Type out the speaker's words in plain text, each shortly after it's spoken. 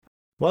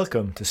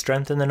Welcome to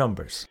Strength in the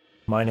Numbers.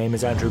 My name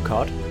is Andrew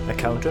Codd,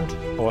 accountant,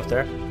 author,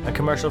 and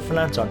commercial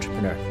finance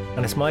entrepreneur,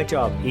 and it's my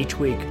job each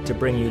week to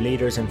bring you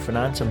leaders in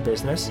finance and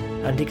business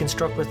and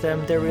deconstruct with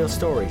them their real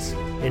stories,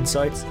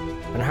 insights,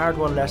 and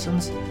hard-won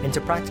lessons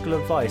into practical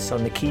advice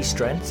on the key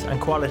strengths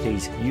and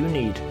qualities you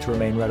need to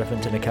remain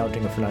relevant in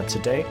accounting and finance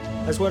today,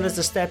 as well as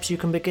the steps you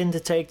can begin to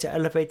take to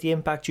elevate the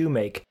impact you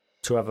make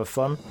to have a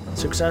fun,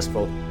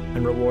 successful,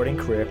 and rewarding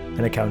career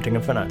in accounting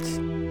and finance.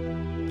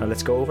 Now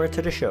let's go over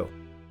to the show.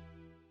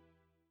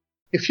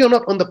 If you're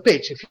not on the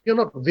pitch, if you're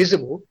not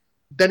visible,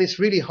 then it's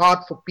really hard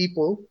for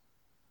people,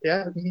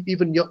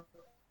 even your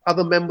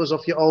other members of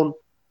your own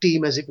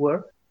team, as it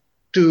were,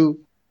 to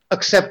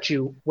accept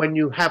you when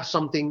you have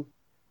something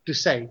to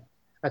say.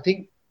 I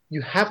think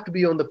you have to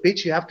be on the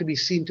pitch. You have to be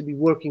seen to be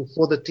working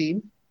for the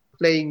team,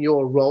 playing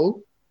your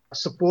role,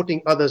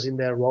 supporting others in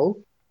their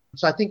role.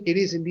 So I think it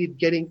is indeed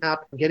getting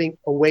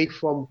away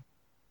from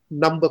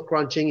number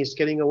crunching. It's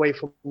getting away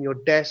from your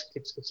desk.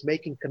 It's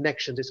making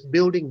connections. It's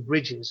building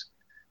bridges.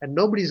 And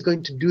nobody's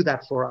going to do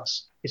that for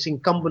us. It's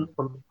incumbent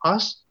on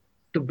us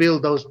to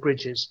build those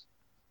bridges.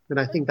 And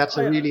I think that's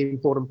a really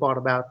important part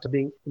about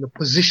being in a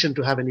position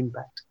to have an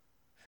impact.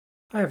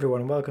 Hi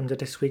everyone, welcome to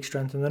this week's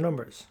Strength in the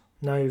Numbers.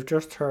 Now you've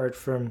just heard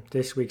from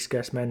this week's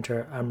guest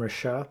mentor, Amrish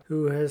Shah,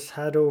 who has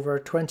had over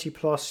 20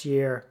 plus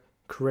year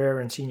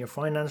career in senior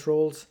finance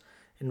roles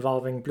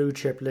involving blue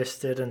chip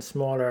listed and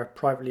smaller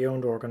privately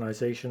owned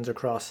organisations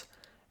across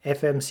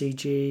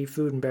FMCG,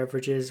 food and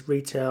beverages,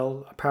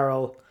 retail,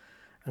 apparel,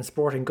 and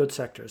sporting goods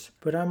sectors.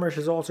 But Amrish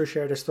has also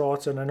shared his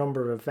thoughts on a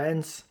number of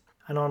events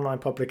and online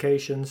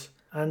publications,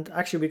 and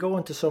actually we go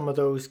into some of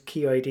those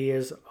key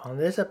ideas on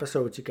this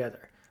episode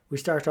together. We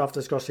start off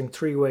discussing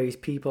 3 ways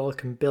people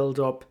can build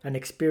up an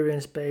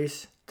experience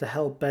base to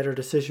help better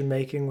decision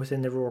making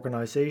within their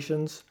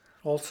organisations,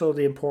 also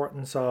the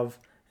importance of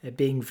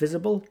being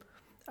visible,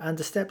 and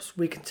the steps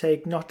we can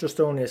take not just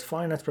only as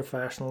finance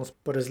professionals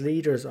but as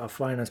leaders of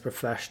finance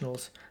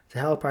professionals to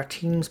help our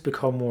teams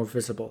become more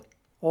visible.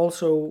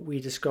 Also, we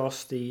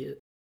discuss the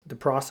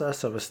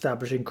process of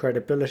establishing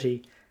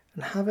credibility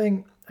and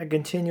having a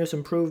continuous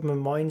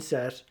improvement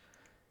mindset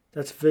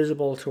that's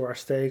visible to our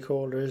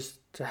stakeholders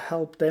to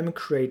help them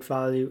create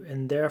value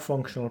in their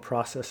functional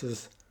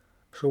processes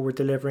so we're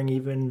delivering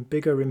even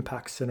bigger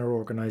impacts in our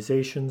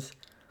organisations.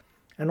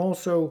 And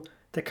also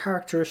the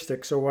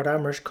characteristics, or what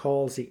Amrish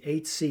calls the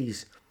 8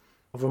 C's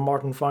of a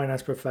modern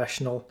finance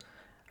professional,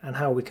 and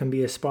how we can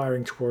be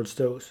aspiring towards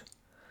those.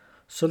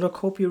 So look,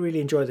 hope you really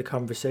enjoyed the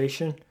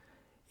conversation.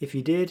 If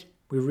you did,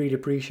 we really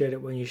appreciate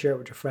it when you share it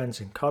with your friends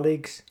and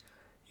colleagues.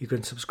 You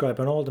can subscribe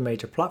on all the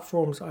major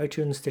platforms: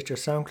 iTunes, Stitcher,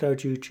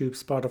 SoundCloud, YouTube,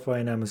 Spotify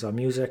and Amazon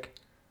Music.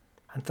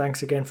 And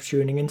thanks again for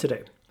tuning in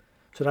today.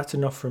 So that's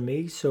enough from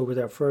me, so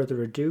without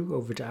further ado,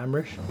 over to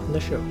Amrish and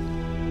the show.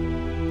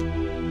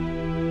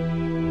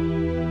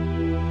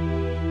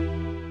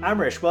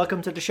 Amrish,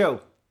 welcome to the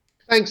show.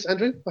 Thanks,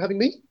 Andrew, for having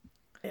me.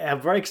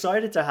 I'm very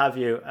excited to have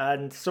you,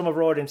 and some of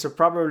our audience are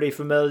probably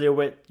familiar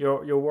with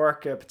your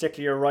work,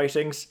 particularly your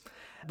writings.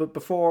 But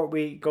before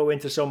we go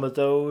into some of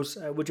those,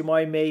 would you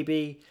mind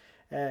maybe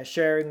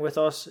sharing with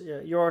us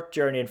your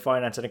journey in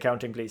finance and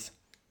accounting, please?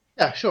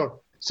 Yeah, sure.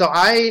 So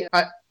I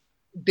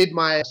did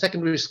my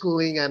secondary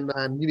schooling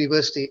and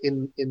university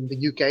in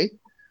the UK,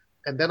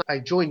 and then I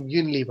joined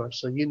Unilever.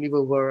 So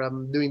Unilever were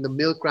doing the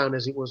milk round,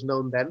 as it was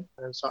known then.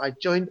 And so I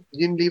joined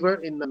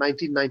Unilever in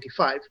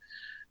 1995.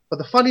 But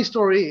the funny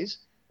story is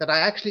that I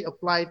actually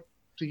applied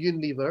to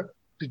Unilever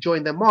to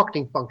join their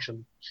marketing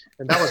function.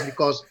 And that was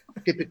because,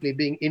 typically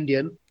being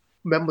Indian,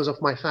 members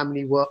of my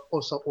family were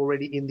also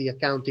already in the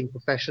accounting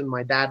profession.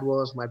 My dad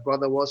was, my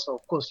brother was. So,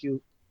 of course, you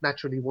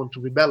naturally want to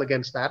rebel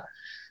against that.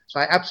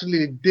 So I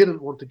absolutely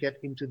didn't want to get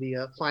into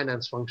the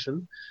finance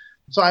function.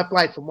 So I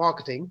applied for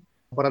marketing.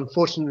 But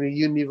unfortunately,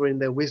 Unilever, in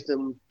their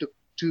wisdom, took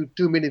 2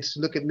 minutes to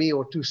look at me,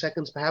 or 2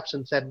 seconds perhaps,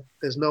 and said,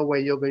 there's no way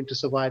you're going to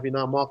survive in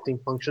our marketing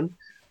function.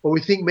 But we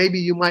think maybe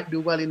you might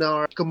do well in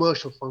our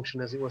commercial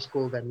function, as it was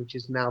called then, which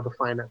is now the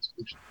finance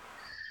function.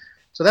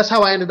 So that's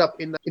how I ended up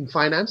in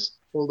finance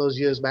all those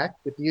years back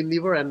with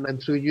Unilever.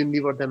 And through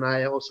Unilever, then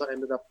I also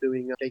ended up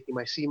taking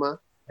my CIMA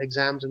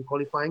exams and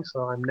qualifying.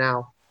 So I'm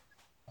now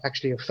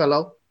actually a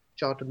fellow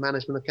chartered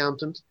management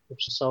accountant.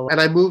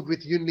 And I moved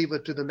with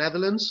Unilever to the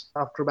Netherlands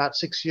after about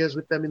 6 years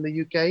with them in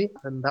the UK.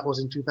 And that was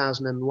in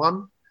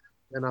 2001.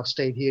 And I've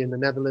stayed here in the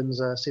Netherlands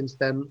since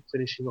then,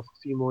 finishing off a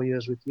few more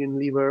years with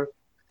Unilever.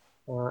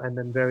 And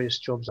then various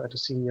jobs at a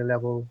senior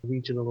level,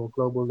 regional or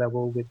global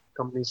level, with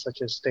companies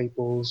such as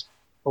Staples,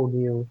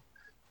 O'Neill,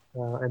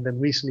 and then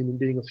recently been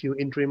doing a few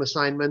interim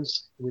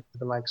assignments with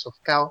the likes of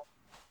Cal,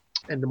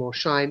 Endemol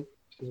Shine,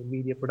 which is a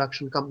media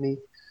production company.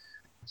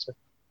 So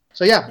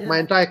my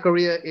entire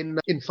career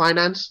in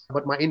finance,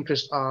 but my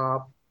interests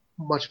are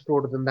much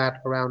broader than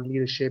that, around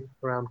leadership,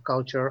 around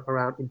culture,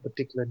 around in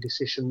particular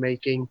decision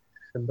making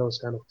and those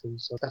kind of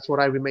things. So that's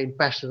what I remain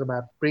passionate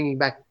about, bringing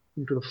back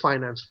into the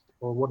finance.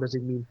 Or what does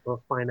it mean for a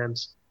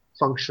finance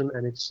function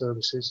and its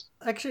services.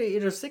 Actually,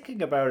 just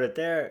thinking about it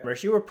there,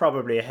 Rish, you were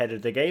probably ahead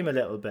of the game a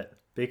little bit,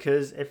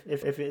 because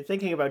if you're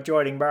thinking about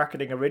joining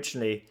marketing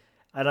originally,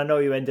 and I know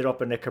you ended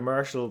up in a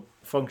commercial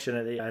function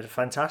at a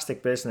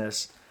fantastic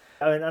business.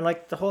 And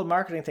like the whole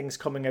marketing thing's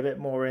coming a bit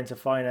more into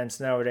finance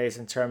nowadays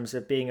in terms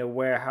of being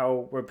aware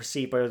how we're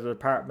perceived by other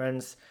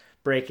departments,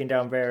 breaking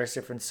down various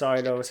different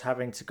silos,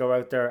 having to go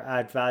out there,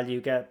 add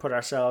value, put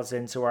ourselves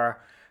into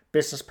our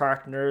business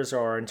partners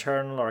or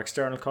internal or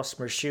external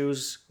customers'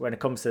 shoes when it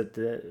comes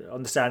to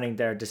understanding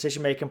their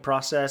decision-making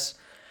process.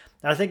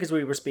 And I think as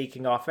we were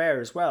speaking off air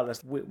as well,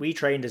 we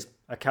trained as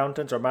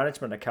accountants or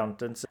management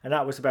accountants, and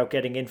that was about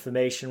getting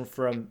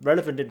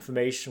relevant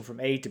information from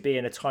A to B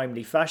in a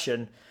timely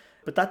fashion.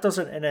 But that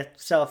doesn't in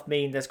itself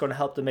mean that's going to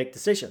help them make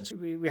decisions.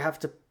 We have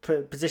to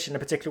position a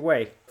particular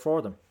way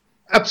for them.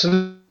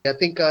 Absolutely. I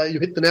think you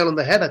hit the nail on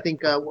the head. I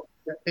think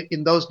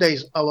in those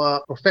days,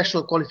 our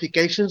professional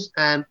qualifications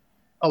and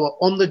our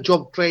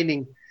on-the-job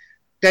training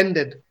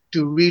tended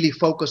to really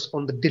focus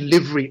on the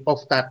delivery of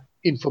that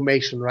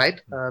information, right?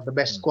 The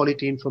best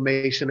quality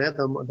information,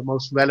 the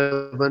most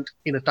relevant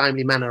in a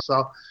timely manner.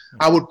 So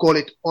I would call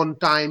it on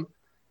time,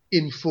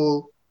 in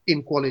full,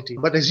 in quality.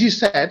 But as you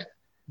said,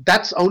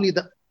 that's only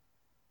the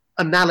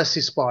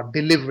analysis part,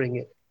 delivering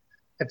it.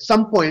 At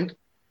some point,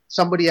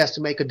 somebody has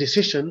to make a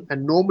decision,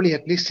 and normally,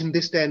 at least in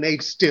this day and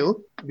age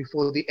still,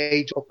 before the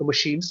age of the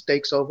machines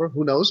takes over,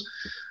 who knows,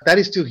 that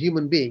is still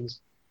human beings.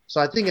 So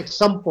I think at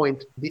some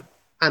point, the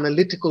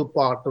analytical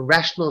part, the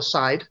rational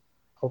side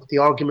of the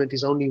argument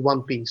is only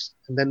one piece.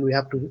 And then we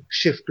have to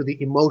shift to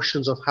the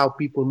emotions of how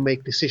people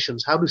make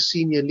decisions. How do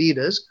senior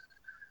leaders,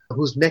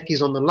 whose neck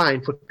is on the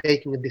line for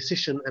taking a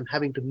decision and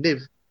having to live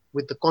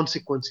with the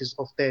consequences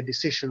of their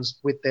decisions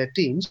with their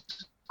teams,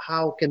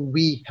 how can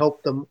we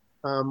help them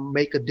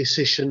make a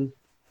decision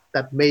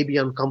that may be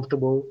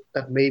uncomfortable,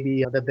 that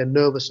they're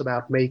nervous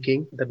about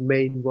making, that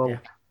may involve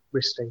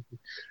risk taking?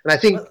 And I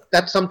think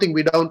that's something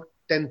we don't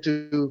tend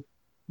to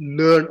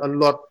learn a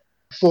lot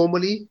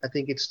formally. I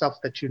think it's stuff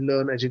that you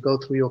learn as you go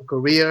through your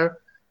career,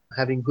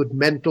 having good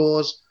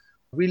mentors,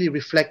 really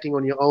reflecting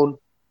on your own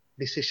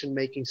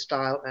decision-making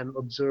style and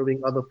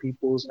observing other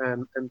people's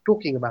and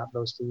talking about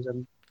those things.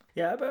 And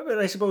yeah, but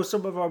I suppose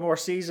some of our more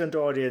seasoned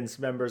audience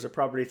members are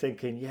probably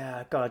thinking,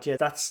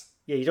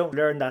 you don't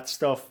learn that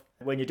stuff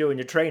when you're doing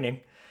your training.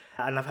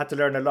 And I've had to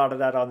learn a lot of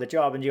that on the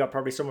job. And you got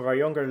probably some of our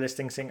younger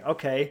listening saying,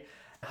 okay,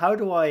 how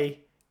do I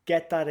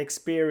get that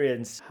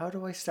experience? How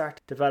do I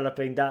start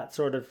developing that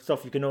sort of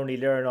stuff you can only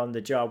learn on the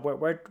job?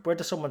 Where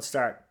does someone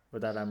start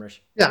with that, Amrish?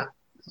 Yeah,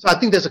 so I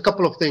think there's a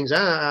couple of things.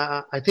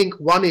 I think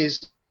one is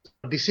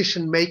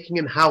decision making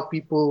and how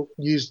people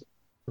use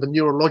the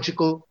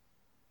neurological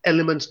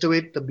elements to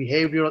it, the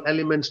behavioral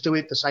elements to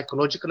it, the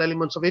psychological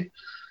elements of it.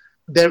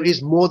 There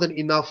is more than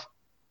enough,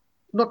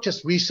 not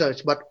just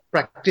research, but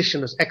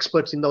practitioners,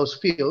 experts in those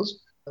fields.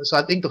 So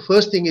I think the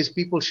first thing is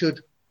people should,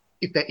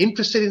 if they're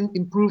interested in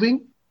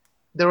improving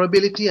their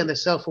ability and their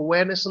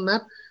self-awareness on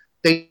that,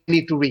 they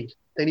need to read.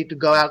 They need to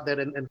go out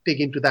there and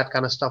dig into that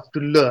kind of stuff to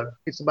learn.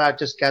 It's about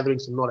just gathering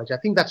some knowledge. I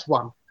think that's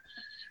one.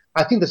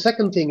 I think the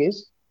second thing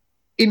is,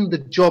 in the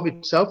job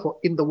itself or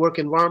in the work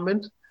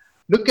environment,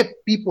 look at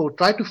people,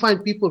 try to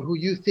find people who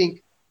you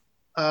think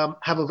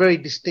have a very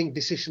distinct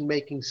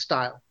decision-making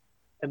style.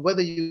 And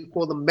whether you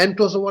call them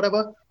mentors or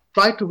whatever,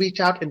 try to reach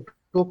out and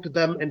talk to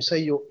them and say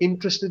you're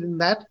interested in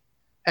that.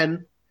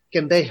 And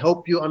can they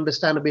help you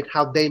understand a bit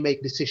how they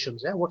make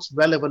decisions? Yeah? What's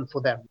relevant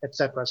for them,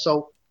 etc.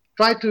 So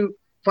try to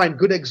find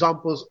good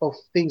examples of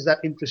things that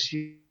interest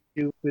you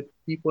with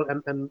people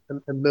and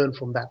learn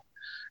from that.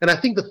 And I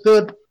think the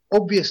third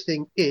obvious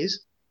thing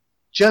is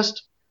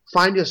just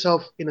find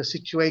yourself in a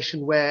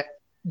situation where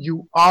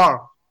you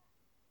are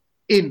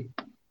in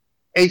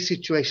a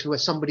situation where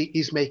somebody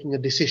is making a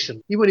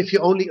decision, even if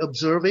you're only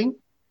observing,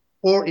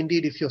 or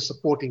indeed if you're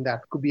supporting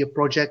that, could be a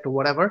project or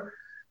whatever,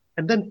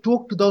 and then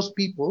talk to those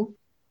people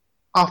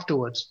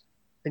afterwards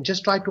and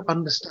just try to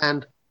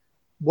understand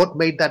what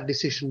made that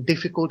decision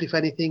difficult, if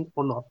anything,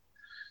 or not.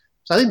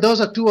 So I think those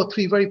are 2 or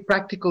 3 very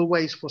practical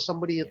ways for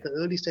somebody at the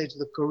early stage of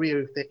the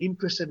career, if they're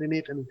interested in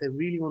it and if they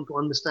really want to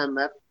understand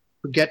that,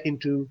 to get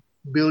into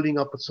building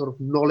up a sort of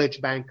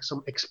knowledge bank,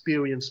 some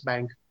experience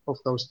bank of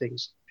those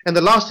things. And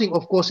the last thing,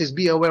 of course, is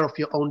be aware of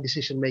your own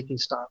decision-making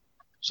style.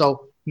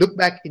 So look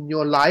back in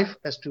your life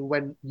as to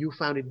when you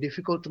found it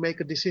difficult to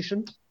make a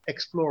decision,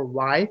 explore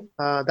why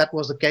that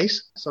was the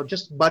case. So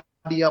just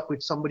buddy up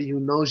with somebody who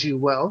knows you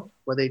well,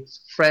 whether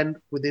it's a friend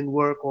within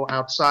work or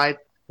outside,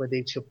 whether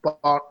it's your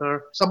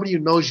partner, somebody who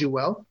knows you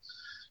well,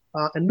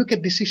 and look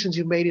at decisions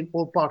you made in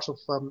all parts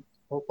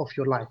of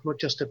your life, not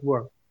just at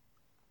work.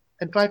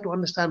 And try to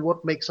understand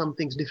what makes some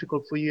things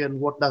difficult for you and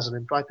what doesn't,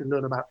 and try to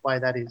learn about why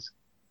that is.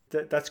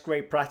 That's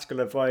great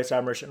practical advice,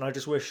 Amrish, and I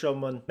just wish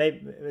someone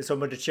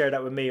to share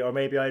that with me, or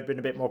maybe I'd been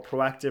a bit more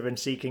proactive in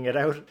seeking it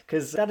out,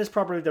 because that is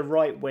probably the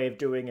right way of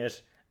doing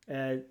it.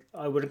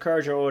 I would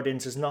encourage our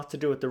audiences not to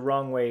do it the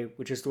wrong way,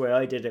 which is the way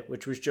I did it,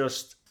 which was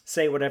just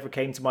say whatever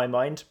came to my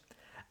mind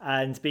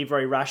and be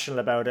very rational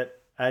about it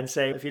and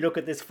say, if you look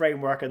at this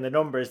framework and the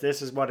numbers,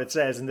 this is what it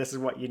says and this is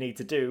what you need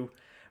to do,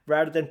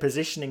 rather than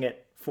positioning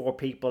it for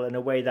people in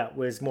a way that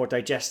was more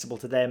digestible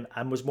to them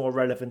and was more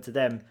relevant to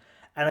them.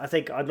 And I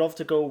think I'd love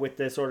to go with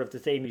the sort of the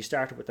theme you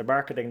started with, the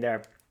marketing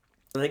there.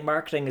 I think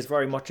marketing is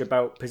very much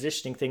about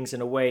positioning things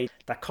in a way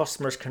that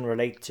customers can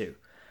relate to.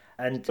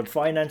 And in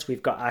finance,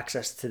 we've got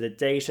access to the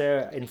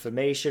data,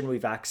 information,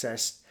 we've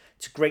access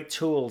to great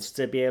tools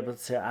to be able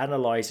to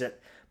analyze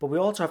it, but we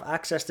also have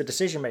access to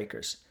decision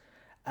makers.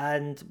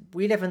 And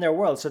we live in their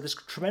world, so there's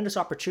tremendous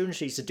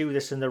opportunities to do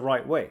this in the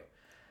right way,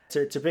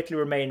 to typically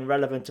remain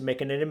relevant, to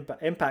making an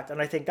impact.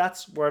 And I think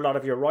that's where a lot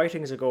of your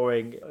writings are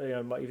going,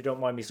 if you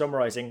don't mind me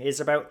summarizing, is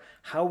about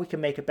how we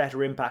can make a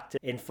better impact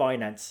in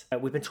finance.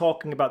 We've been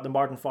talking about the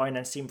modern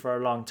finance team for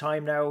a long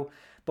time now,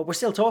 but we're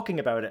still talking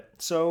about it.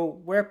 So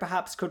where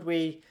perhaps could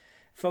we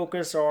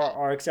focus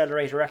or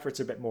accelerate our efforts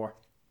a bit more?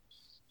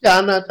 Yeah,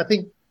 and I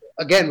think,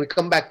 again, we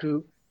come back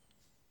to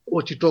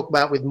what you talk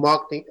about with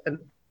marketing. And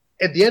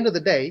at the end of the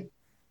day,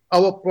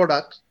 our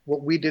product,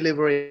 what we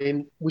deliver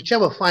in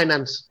whichever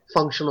finance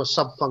function or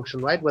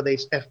sub-function, right, whether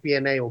it's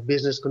FP&A or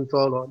business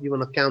control or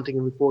even accounting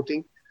and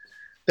reporting,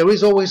 there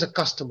is always a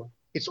customer.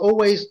 It's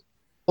always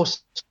for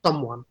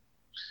someone.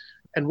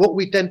 And what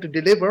we tend to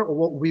deliver, or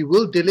what we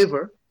will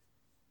deliver,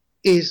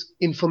 is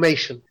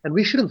information. And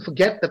we shouldn't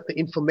forget that the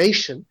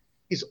information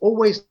is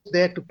always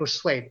there to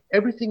persuade.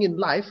 Everything in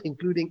life,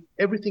 including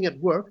everything at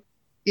work,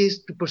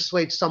 is to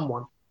persuade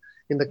someone.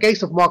 In the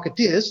case of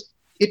marketeers,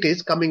 it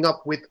is coming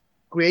up with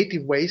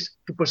creative ways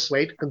to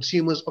persuade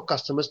consumers or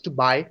customers to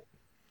buy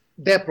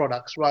their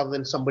products rather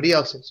than somebody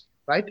else's,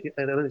 right?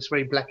 And it's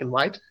very black and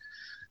white.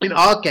 In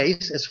our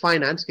case, as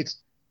finance, it's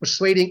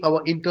persuading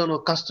our internal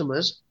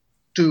customers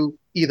to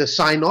either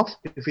sign off,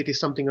 if it is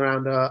something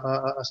around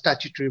a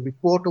statutory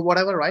report or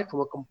whatever, right, from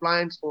a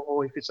compliance,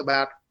 or if it's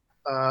about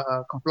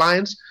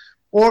compliance,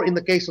 or in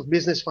the case of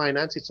business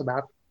finance, it's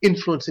about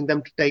influencing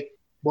them to take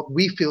what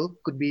we feel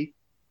could be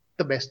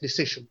the best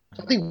decision.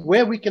 So I think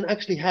where we can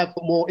actually have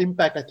more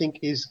impact, I think,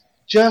 is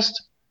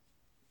just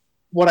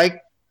what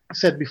I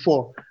said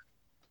before.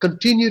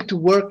 Continue to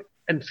work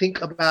and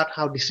think about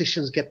how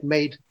decisions get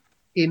made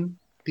in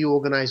the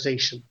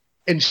organization.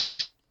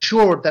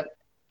 Ensure that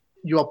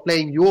you are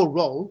playing your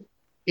role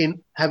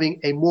in having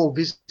a more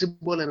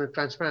visible and a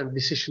transparent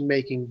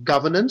decision-making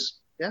governance,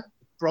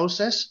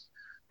 process,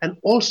 and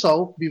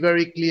also be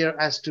very clear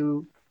as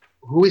to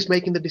who is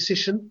making the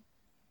decision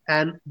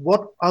and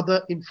what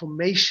other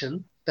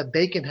information that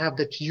they can have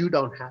that you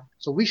don't have.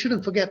 So we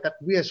shouldn't forget that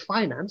we as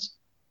finance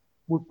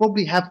will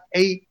probably have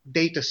a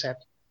data set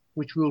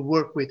which we'll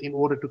work with in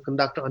order to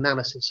conduct our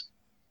analysis.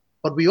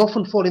 But we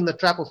often fall in the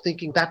trap of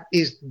thinking that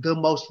is the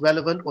most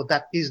relevant or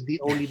that is the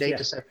only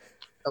data set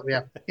that we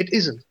have. It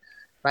isn't,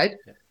 right?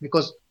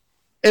 Because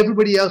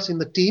everybody else in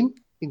the team,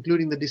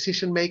 including the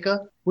decision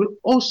maker, will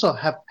also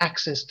have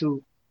access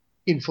to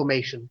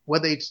information,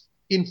 whether it's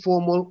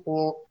informal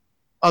or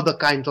other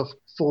kinds of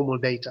formal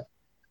data.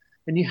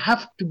 And you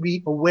have to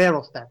be aware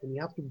of that, and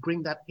you have to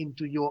bring that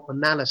into your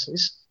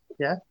analysis,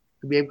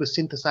 to be able to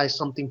synthesize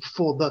something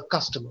for the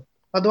customer.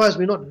 Otherwise,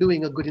 we're not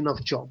doing a good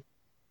enough job.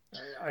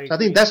 I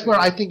think that's where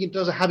I think in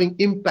terms of having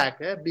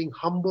impact, being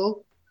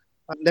humble,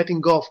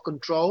 letting go of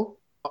control,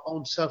 our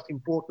own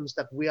self-importance,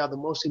 that we are the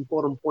most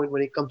important point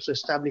when it comes to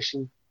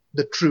establishing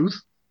the truth,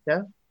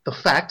 the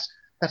facts.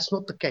 That's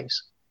not the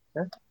case.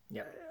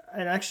 Yeah.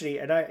 And actually,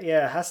 it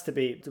has to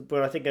be.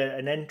 But I think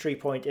an entry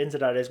point into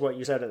that is what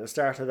you said at the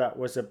start of that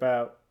was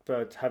about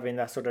having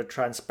that sort of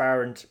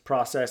transparent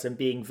process and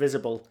being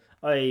visible,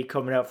 i.e.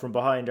 coming out from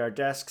behind our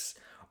desks,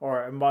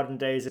 or in modern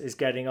days is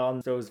getting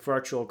on those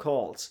virtual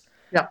calls.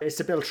 Yeah. It's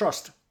to build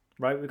trust,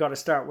 right? We've got to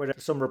start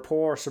with some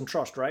rapport, some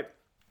trust, right?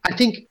 I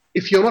think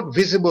if you're not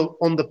visible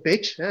on the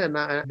pitch, and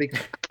I'm a big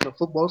fan of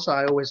football, so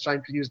I always try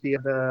to use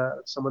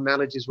some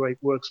analogies where it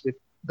works with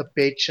the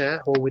pitch,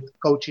 or with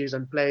coaches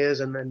and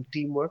players and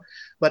teamwork.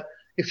 But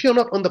if you're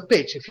not on the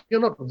pitch, if you're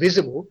not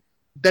visible,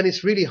 then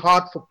it's really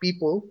hard for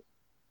people,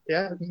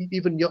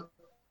 even your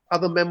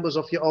other members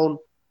of your own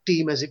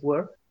team, as it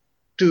were,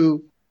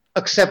 to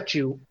accept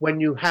you when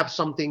you have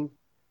something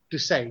to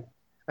say.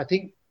 I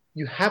think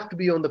you have to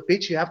be on the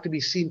pitch. You have to be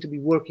seen to be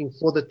working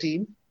for the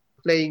team,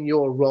 playing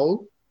your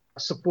role,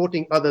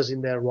 supporting others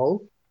in their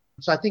role.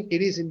 So I think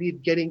it is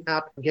indeed getting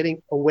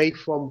away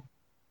from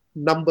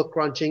number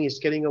crunching. It's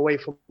getting away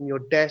from your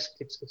desk.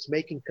 It's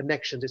making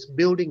connections. It's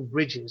building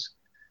bridges.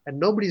 And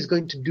nobody's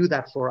going to do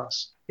that for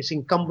us. It's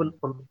incumbent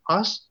on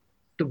us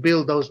to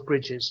build those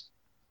bridges.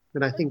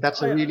 And I think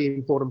that's a really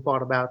important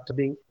part about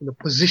being in a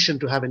position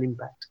to have an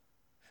impact.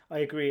 I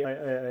agree.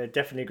 I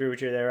definitely agree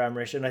with you there,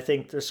 Amrish. And I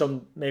think there's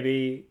some,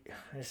 maybe,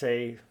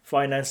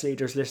 finance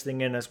leaders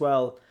listening in as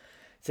well,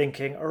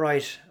 thinking, all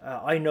right,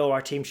 I know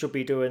our team should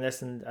be doing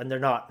this and they're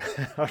not,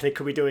 or they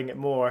could be doing it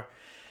more.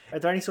 Are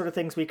there any sort of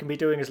things we can be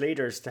doing as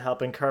leaders to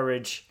help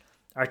encourage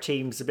our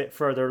teams a bit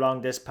further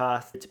along this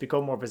path to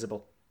become more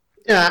visible?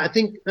 Yeah, I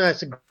think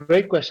that's a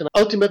great question.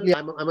 Ultimately,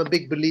 I'm a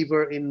big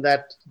believer in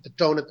that the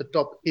tone at the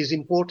top is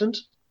important.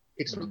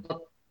 It's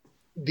not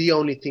the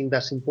only thing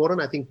that's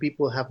important. I think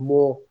people have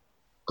more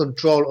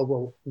control over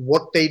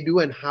what they do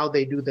and how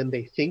they do than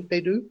they think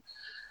they do.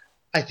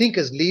 I think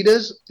as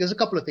leaders, there's a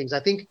couple of things.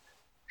 I think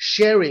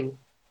sharing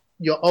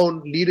your own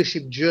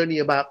leadership journey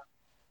about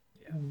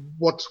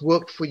what's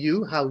worked for you,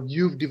 how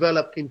you've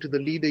developed into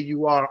the leader you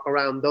are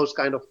around those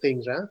kind of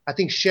things. I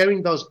think sharing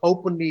those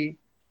openly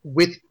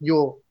with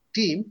your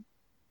team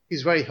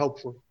is very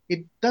helpful.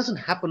 It doesn't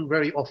happen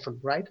very often,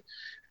 right?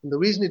 And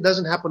the reason it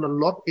doesn't happen a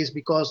lot is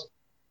because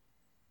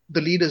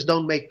the leaders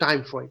don't make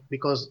time for it.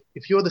 Because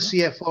if you're the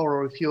CFO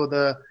or if you're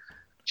the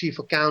chief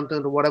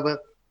accountant or whatever,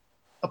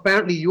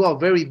 apparently you are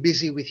very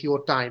busy with your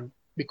time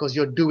because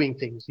you're doing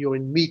things. You're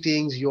in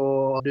meetings,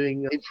 you're doing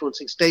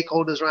influencing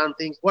stakeholders around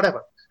things,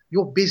 whatever.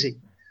 You're busy.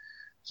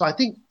 So I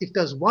think if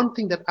there's one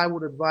thing that I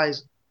would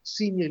advise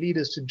senior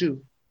leaders to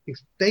do, if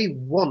they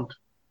want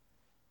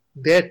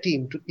their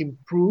team to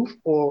improve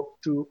or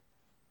to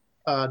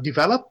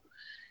develop,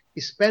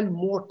 is spend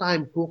more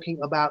time talking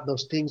about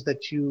those things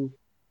that you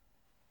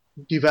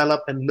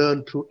develop and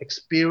learn through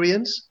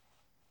experience,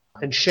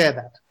 and share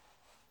that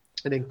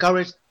and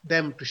encourage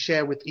them to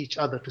share with each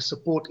other, to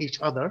support each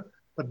other,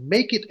 but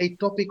make it a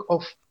topic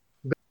of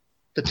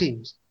the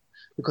teams.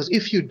 Because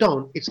if you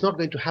don't, it's not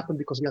going to happen,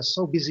 because we are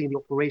so busy in the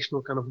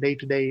operational kind of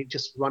day-to-day,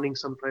 just running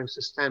sometimes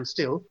to stand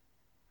still,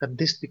 that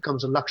this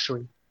becomes a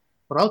luxury.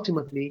 But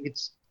ultimately,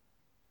 it's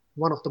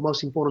one of the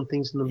most important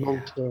things in the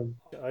long term.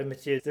 I'm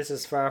with you. This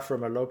is far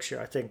from a luxury.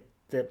 I think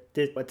that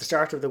at the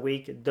start of the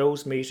week,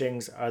 those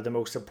meetings are the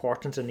most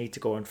important and need to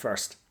go in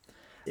first.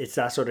 It's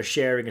that sort of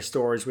sharing of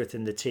stories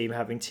within the team,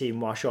 having team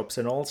wash-ups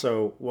and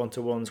also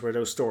one-to-ones where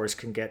those stories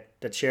can get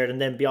that shared,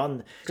 and then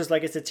beyond, because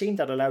like it's a team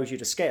that allows you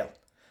to scale.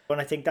 And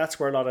I think that's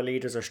where a lot of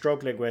leaders are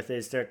struggling with,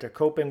 is they're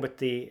coping with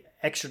the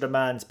extra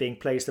demands being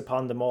placed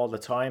upon them all the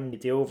time,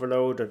 the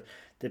overload of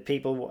the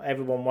people,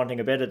 everyone wanting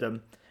a bit of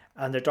them,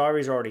 and their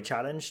diaries are already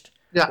challenged.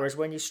 Yeah. Whereas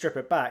when you strip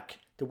it back,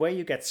 the way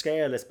you get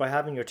scale is by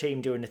having your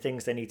team doing the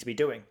things they need to be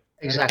doing.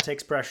 Exactly. And that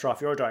takes pressure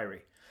off your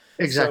diary.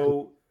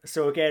 Exactly.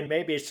 So again,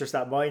 maybe it's just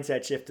that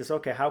mindset shift is,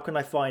 okay, how can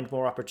I find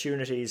more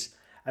opportunities?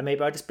 And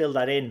maybe I just build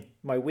that in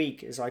my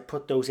week, is I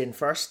put those in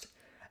first,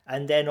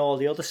 and then all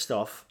the other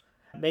stuff,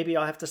 maybe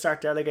I have to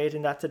start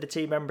delegating that to the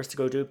team members to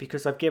go do,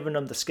 because I've given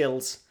them the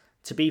skills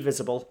to be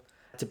visible,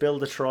 to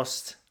build the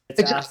trust,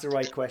 to ask the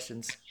right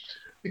questions.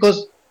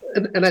 Because,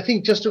 and I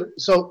think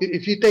so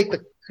if you take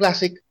the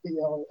classic,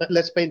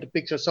 let's paint a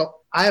picture. So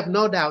I have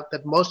no doubt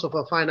that most of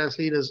our finance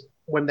leaders,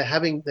 when they're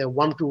having their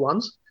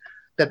one-to-ones,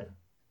 that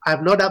I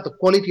have no doubt the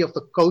quality of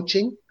the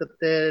coaching that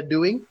they're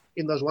doing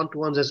in those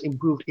one-to-ones has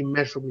improved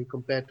immeasurably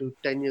compared to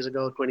 10 years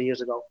ago, 20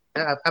 years ago. I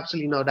have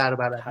absolutely no doubt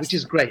about that, which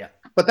is great. Yeah.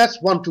 But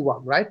that's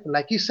one-to-one, right? And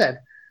like you said,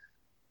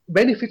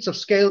 benefits of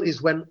scale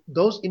is when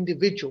those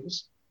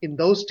individuals in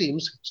those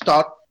teams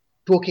start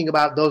talking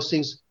about those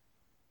things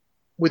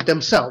with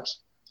themselves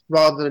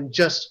rather than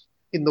just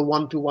in the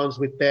one-to-ones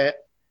with their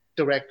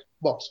direct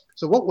boss.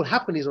 So what will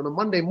happen is on a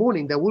Monday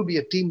morning, there will be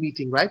a team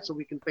meeting, right? So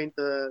we can paint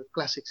the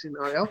classic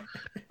scenario.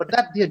 But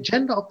the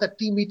agenda of that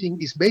team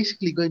meeting is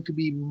basically going to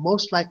be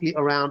most likely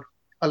around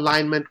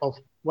alignment of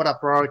what are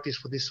priorities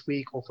for this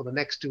week or for the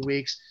next 2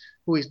 weeks,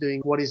 who is doing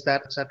what is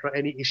that, etc.,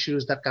 any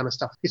issues, that kind of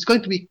stuff. It's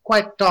going to be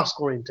quite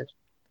task-oriented.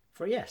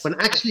 When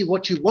actually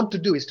what you want to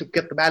do is to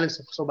get the balance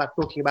of, so about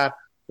talking about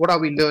what are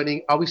we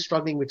learning? Are we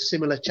struggling with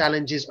similar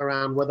challenges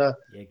around whether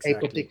a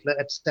particular,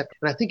 etc.?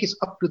 And I think it's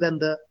up to then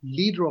the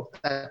leader of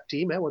that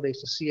team, whether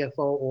it's the CFO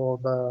or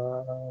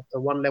the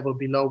one level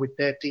below with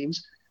their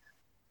teams,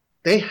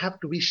 they have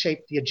to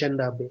reshape the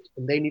agenda a bit,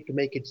 and they need to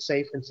make it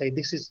safe and say,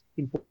 this is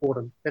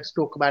important. Let's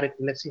talk about it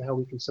and let's see how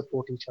we can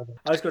support each other.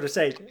 I was going to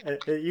say,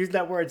 use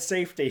that word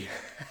safety.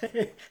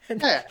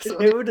 Yeah.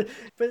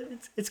 But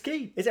it's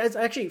key. It's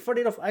actually,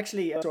 funny enough, I've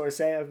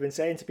been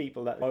saying to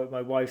people that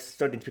my wife's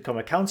studying to become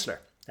a counsellor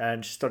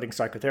and studying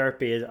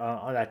psychotherapy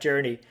on that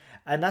journey.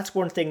 And that's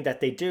one thing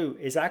that they do,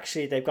 is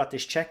actually they've got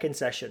this check-in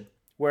session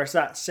where it's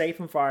that safe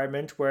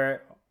environment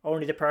where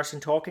only the person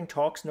talking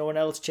talks, no one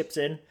else chips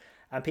in,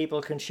 and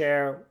people can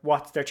share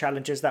what their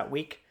challenges that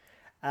week.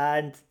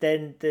 And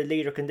then the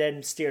leader can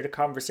then steer the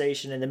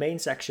conversation in the main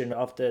section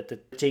of the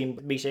team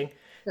meeting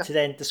to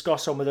then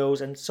discuss some of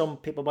those. And some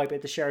people might be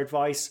able to share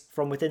advice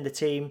from within the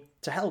team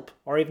to help,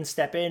 or even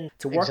step in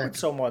to work with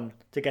someone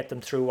to get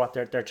them through what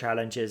their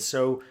challenge is.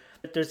 So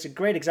there's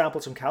great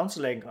examples from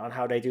counselling on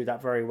how they do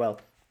that very well.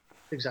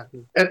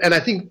 Exactly. And I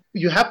think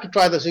you have to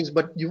try those things,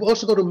 but you've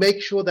also got to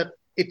make sure that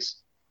it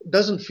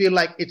doesn't feel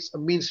like it's a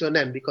means to an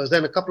end, because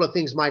then a couple of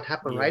things might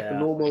happen, right? The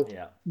normal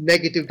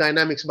negative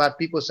dynamics about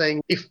people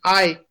saying, if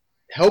I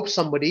help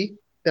somebody,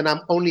 then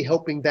I'm only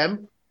helping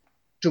them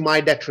to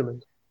my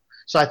detriment.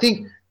 So I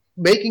think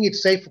making it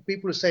safe for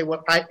people to say,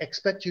 well, I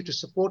expect you to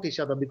support each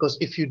other, because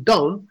if you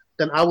don't,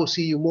 then I will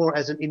see you more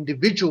as an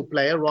individual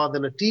player rather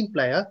than a team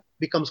player,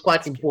 becomes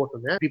quite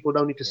important. People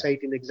don't need to say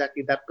it in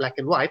exactly that black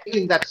and white.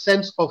 Feeling that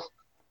sense of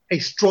a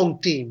strong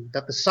team,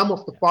 that the sum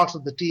of the parts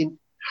of the team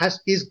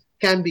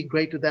can be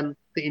greater than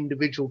the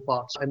individual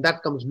parts. And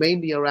that comes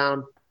mainly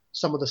around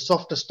some of the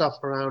softer stuff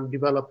around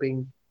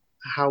developing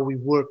how we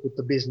work with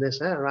the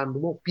business, around the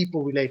more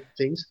people-related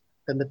things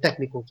than the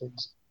technical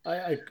things.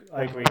 I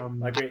agree.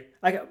 I agree.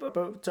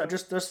 But so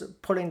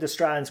just putting the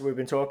strands we've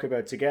been talking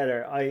about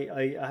together,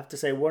 I have to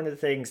say one of the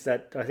things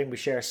that I think we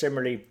share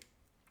similar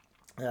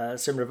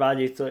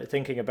value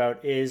thinking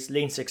about is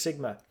Lean Six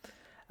Sigma,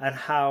 and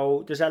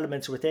how there's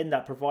elements within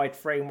that provide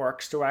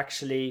frameworks to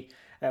actually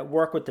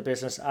work with the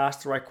business,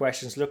 ask the right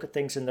questions, look at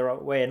things in the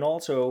right way, and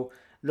also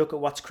look at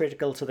what's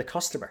critical to the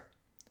customer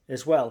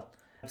as well.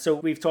 So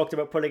we've talked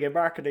about putting in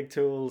marketing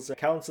tools,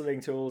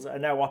 counseling tools,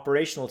 and now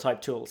operational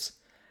type tools.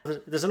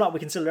 There's a lot we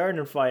can still learn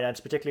in finance,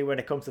 particularly when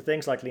it comes to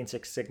things like Lean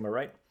Six Sigma,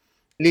 right?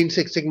 Lean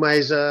Six Sigma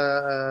is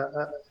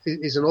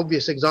an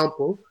obvious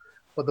example,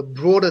 but the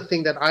broader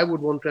thing that I would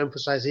want to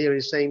emphasize here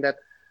is saying that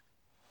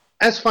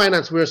as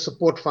finance, we're a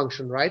support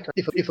function, right?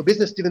 If a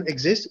business didn't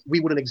exist, we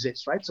wouldn't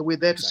exist, right? So we're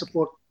there to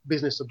support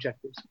business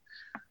objectives.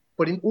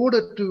 But in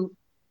order to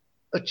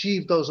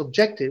achieve those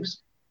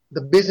objectives,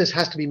 the business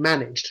has to be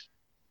managed.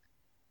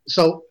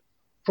 So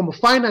from a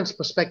finance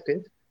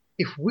perspective,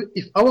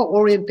 if our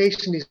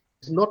orientation is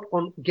not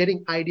on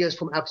getting ideas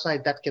from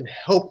outside that can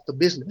help the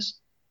business,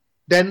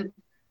 then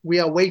we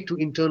are way too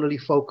internally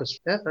focused,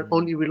 and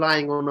only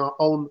relying on our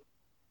own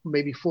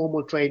maybe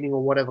formal training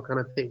or whatever kind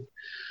of thing.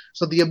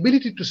 So the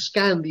ability to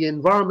scan the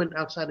environment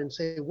outside and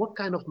say, what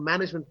kind of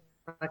management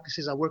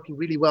practices are working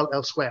really well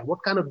elsewhere?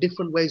 What kind of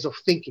different ways of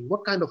thinking?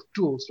 What kind of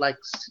tools like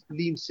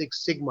Lean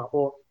Six Sigma,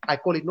 or I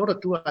call it not a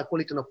tool, I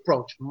call it an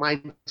approach,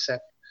 mindset.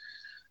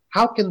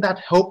 How can that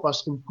help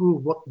us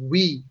improve what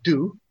we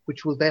do,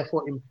 which will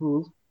therefore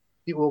improve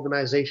the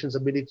organization's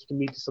ability to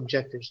meet its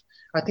objectives?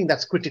 I think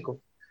that's critical.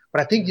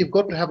 But I think you've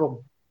got to have a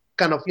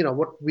kind of,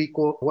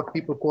 what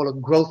people call a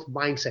growth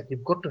mindset.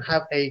 You've got to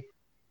have a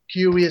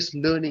curious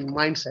learning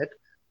mindset,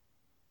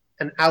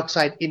 an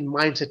outside-in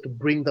mindset to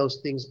bring those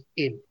things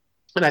in.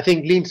 And I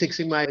think Lean Six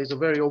Sigma is a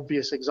very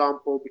obvious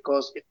example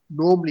because it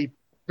normally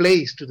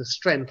plays to the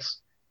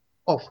strengths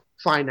of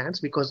finance,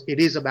 because it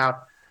is about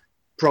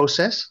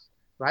process,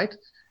 right?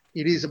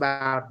 It is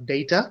about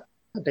data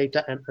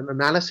and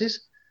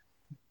analysis,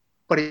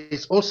 but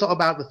it's also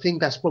about the thing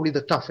that's probably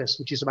the toughest,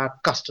 which is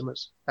about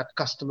customers, that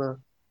customer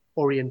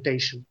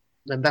orientation.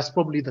 And that's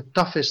probably the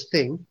toughest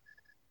thing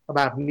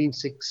about Lean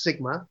Six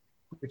Sigma,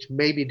 which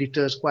maybe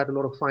deters quite a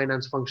lot of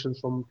finance functions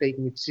from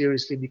taking it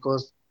seriously,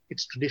 because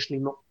it's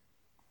traditionally not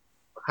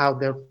how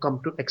they've come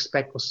to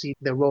expect or see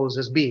their roles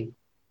as being,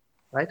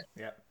 right?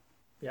 Yeah.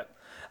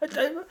 But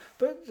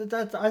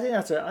I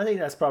think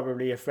that's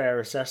probably a fair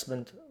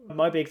assessment.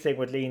 My big thing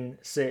with Lean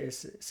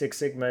Six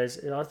Sigma is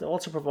it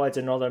also provides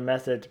another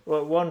method.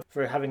 Well, one,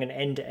 for having an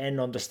end-to-end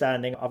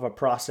understanding of a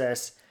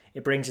process.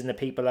 It brings in the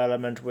people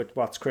element with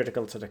what's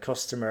critical to the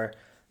customer,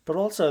 but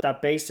also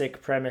that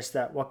basic premise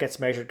that what gets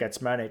measured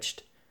gets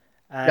managed.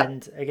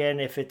 And again,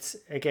 if it's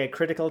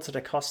critical to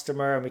the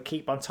customer and we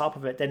keep on top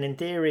of it, then in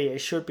theory it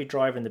should be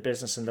driving the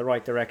business in the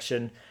right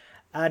direction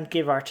and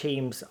give our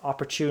teams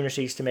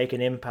opportunities to make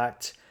an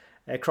impact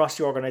across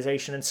the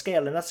organization and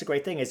scale. And that's the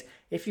great thing, is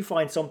if you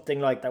find something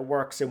like that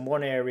works in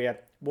one area,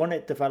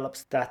 it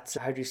develops that,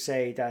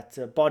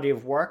 that body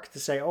of work to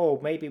say, oh,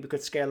 maybe we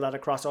could scale that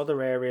across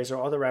other areas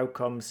or other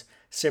outcomes,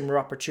 similar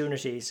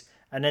opportunities.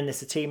 And then it's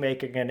the team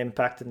making an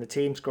impact and the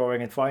team's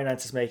growing and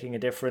finance is making a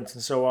difference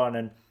and so on.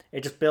 And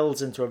it just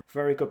builds into a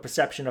very good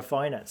perception of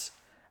finance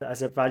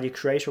as a value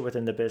creator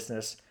within the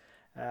business.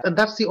 And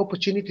that's the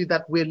opportunity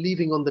that we're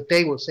leaving on the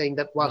table, saying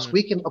that whilst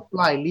we can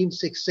apply Lean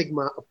Six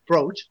Sigma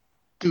approach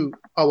to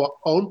our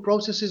own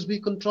processes we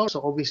control,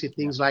 so obviously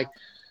things like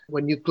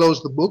when you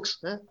close the books,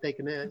 take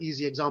an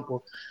easy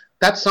example,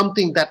 that's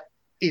something that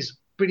is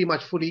pretty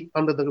much fully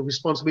under the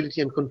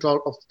responsibility and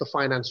control of the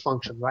finance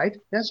function, right?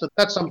 Yeah, so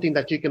that's something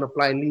that you can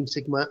apply Lean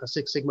Sigma,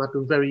 Six Sigma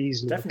to very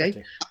easily.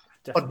 Definitely.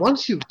 Okay. But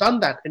once you've done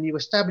that and you've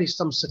established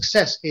some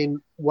success in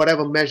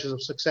whatever measures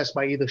of success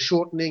by either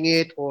shortening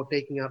it or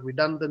taking out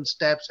redundant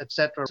steps,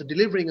 etc., so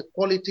delivering a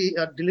quality,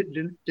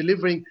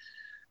 delivering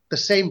the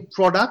same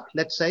product,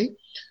 let's say,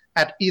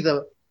 at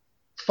either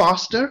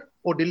faster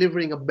or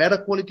delivering a better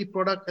quality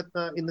product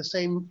in the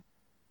same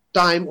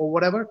time or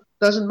whatever,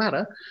 doesn't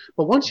matter.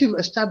 But once you've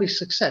established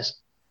success,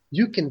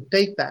 you can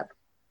take that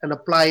and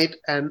apply it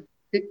and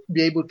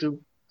be able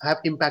to have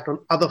impact on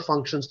other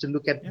functions to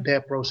look at their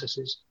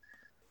processes.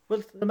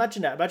 Well,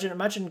 imagine that.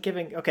 Imagine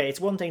giving, it's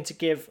one thing to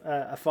give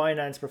a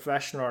finance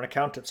professional or an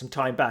accountant some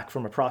time back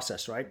from a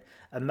process, right?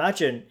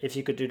 Imagine if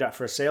you could do that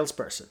for a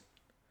salesperson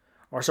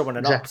or someone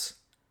in ops.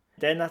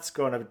 Then that's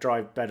going to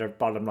drive better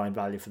bottom line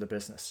value for the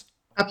business.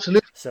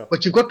 Absolutely. So,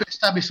 but you've got to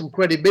establish some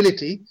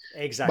credibility.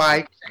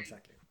 Exactly.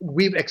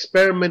 We've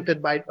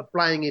experimented by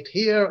applying it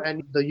here,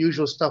 and the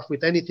usual stuff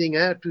with anything,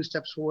 2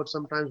 steps forward,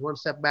 sometimes 1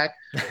 step back.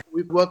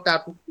 We've worked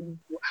out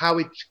how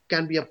it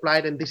can be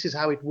applied, and this is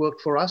how it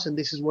worked for us, and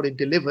this is what it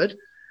delivered.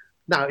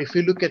 Now, if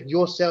you look at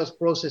your sales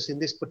process in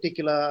this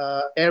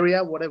particular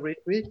area, whatever it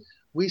is,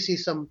 we see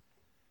some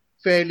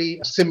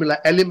fairly similar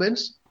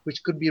elements,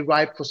 which could be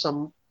ripe for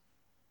some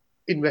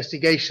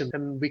investigation,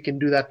 and we can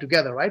do that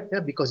together, right?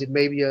 Yeah, because it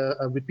may be a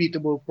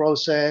repeatable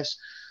process.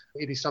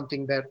 It is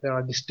something that there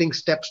are distinct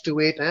steps to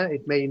it.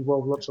 It may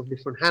involve lots of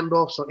different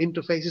handoffs or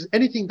interfaces,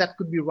 anything that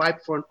could be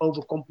ripe for an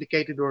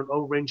overcomplicated or an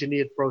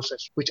over-engineered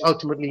process, which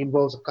ultimately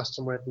involves a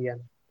customer at the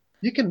end.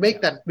 You can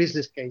make that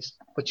business case,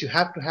 but you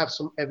have to have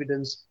some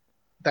evidence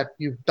that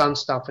you've done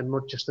stuff and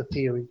not just a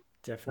theory.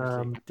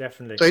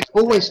 Definitely. So it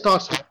always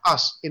starts with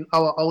us in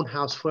our own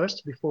house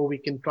first before we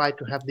can try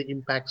to have the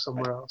impact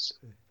somewhere else.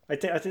 I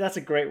think that's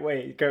a great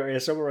way to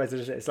summarize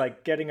it. It's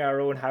like getting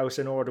our own house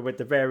in order with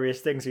the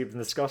various things we've been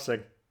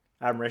discussing,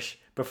 Amrish,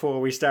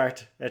 before we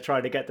start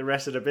trying to get the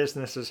rest of the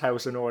business's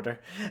house in order.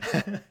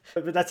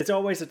 But it's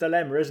always a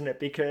dilemma, isn't it?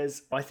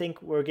 Because I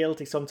think we're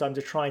guilty sometimes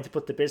of trying to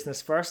put the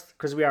business first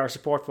because we are a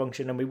support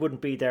function and we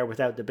wouldn't be there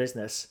without the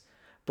business.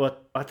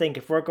 But I think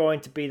if we're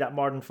going to be that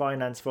modern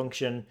finance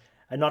function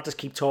and not just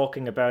keep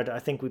talking about it, I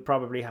think we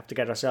probably have to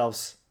get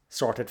ourselves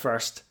sorted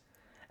first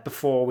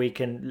before we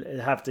can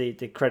have the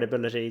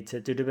credibility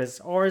to do the business.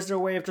 Or is there a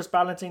way of just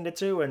balancing the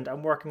two and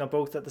working on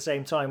both at the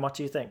same time? What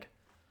do you think?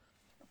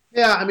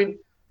 Yeah, I mean,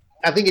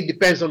 I think it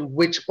depends on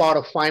which part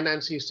of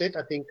finance you sit.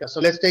 I think so.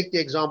 Let's take the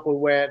example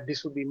where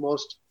this would be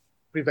most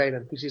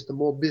prevalent, which is the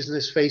more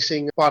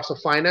business-facing parts of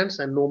finance,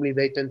 and normally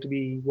they tend to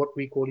be what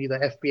we call either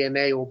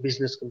FP&A or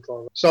business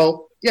control.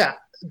 So yeah,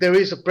 there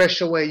is a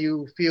pressure where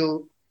you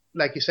feel,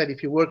 like you said,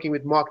 if you're working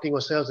with marketing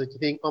or sales, that you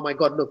think, oh my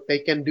God, look, they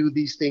can do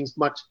these things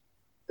much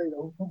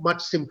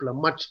simpler,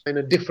 much in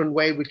a different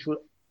way, which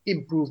will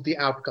improve the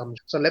outcomes.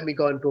 So let me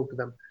go and talk to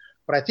them.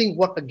 But I think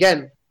what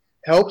again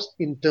helps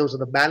in terms of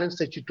the balance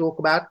that you talk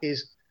about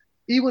is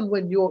even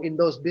when you're in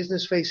those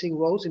business-facing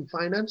roles in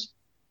finance,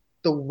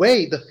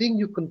 the thing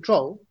you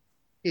control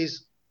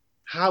is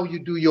how you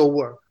do your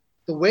work.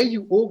 The way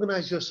you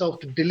organize yourself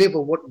to deliver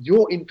what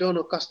your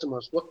internal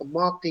customers, what the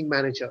marketing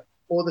manager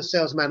or the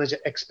sales manager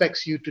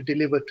expects you to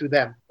deliver to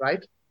them,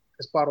 right?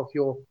 As part of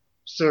your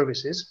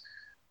services,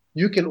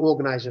 you can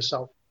organize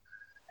yourself.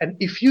 And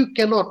if you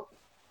cannot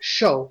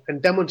show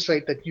and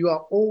demonstrate that you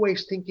are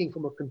always thinking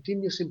from a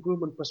continuous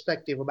improvement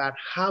perspective about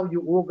how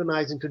you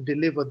organize and to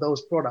deliver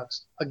those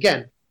products,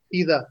 again,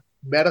 either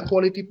better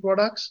quality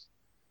products,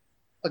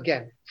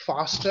 again,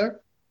 faster,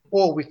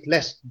 or with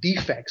less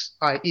defects,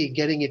 i.e.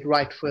 getting it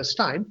right first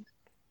time,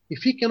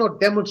 if you cannot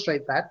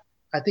demonstrate that,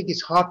 I think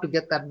it's hard to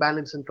get that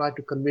balance and try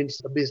to convince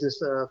the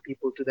business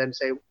people to then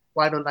say,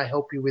 why don't I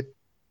help you with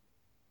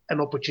an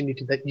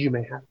opportunity that you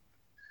may have?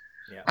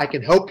 Yeah. I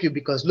can help you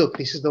because, look,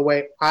 this is the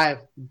way I've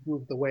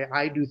improved the way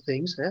I do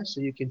things.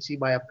 So you can see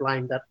by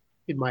applying that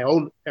in my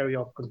own area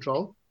of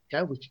control,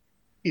 which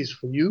is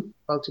for you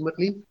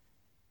ultimately.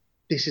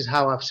 This is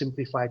how I've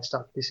simplified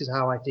stuff. This is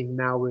how I think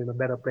now we're in a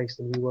better place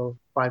than we were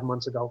 5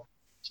 months ago.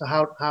 So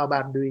how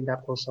about doing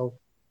that also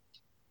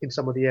in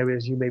some of the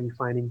areas you may be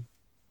finding?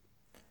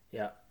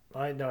 Yeah,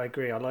 I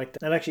agree. I like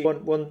that. And actually,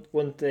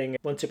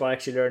 one tip I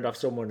actually learned off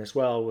someone as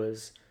well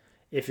was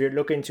if you're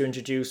looking to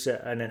introduce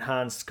an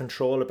enhanced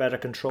control, a better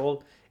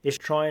control, is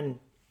try and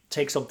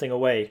take something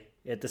away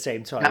at the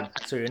same time.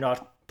 Yeah. So you're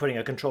not putting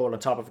a control on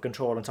top of a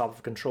control on top of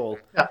a control.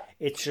 Yeah.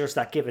 It's just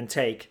that give and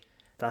take,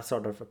 that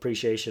sort of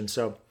appreciation.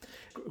 So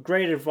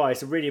great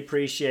advice. I really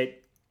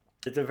appreciate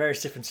the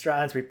various different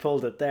strands we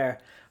pulled it there.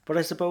 But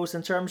I suppose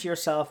in terms of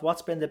yourself,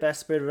 what's been the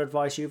best bit of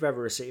advice you've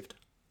ever received?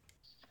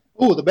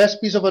 Oh, the best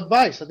piece of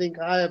advice I think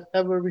I have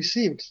ever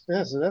received.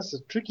 Yes, that's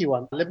a tricky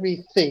one. Let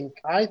me think.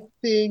 I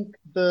think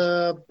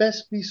the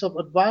best piece of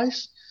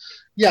advice,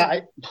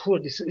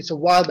 it's a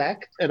while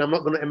back, and I'm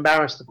not going to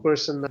embarrass the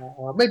person.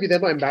 Maybe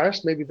they're not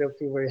embarrassed. Maybe they'll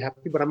feel very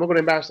happy, but I'm not going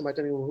to embarrass them by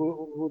telling you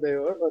who they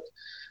are.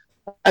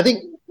 But I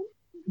think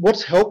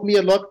what's helped me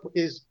a lot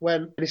is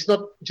when it's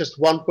not just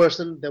one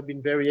person. There have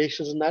been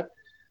variations in that.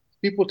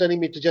 People telling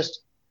me to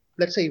just,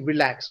 let's say,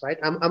 relax. Right?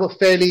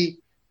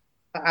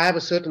 I have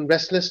a certain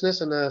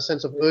restlessness and a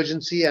sense of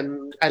urgency,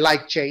 and I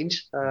like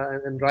change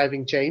and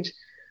driving change.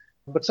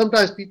 But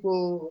sometimes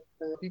people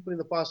in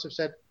the past have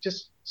said,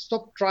 just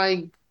stop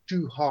trying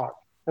too hard.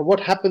 And what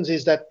happens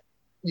is that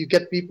you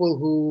get people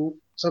who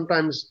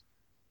sometimes,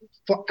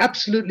 for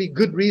absolutely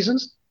good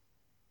reasons,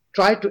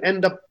 try to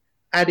end up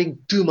adding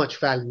too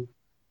much value.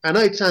 I know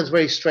it sounds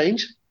very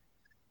strange,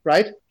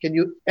 right? Can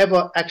you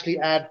ever actually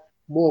add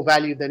more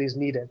value than is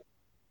needed?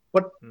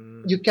 But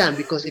you can,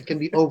 because it can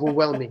be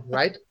overwhelming,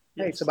 right?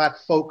 Yes. It's about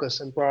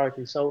focus and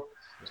priority. So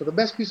the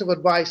best piece of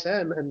advice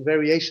and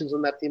variations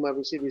on that theme I've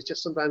received is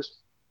just sometimes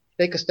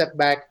take a step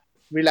back,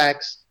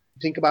 relax,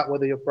 think about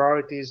whether your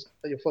priorities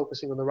that you're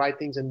focusing on the right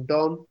things, and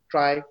don't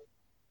try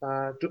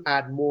to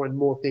add more and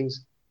more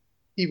things,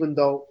 even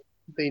though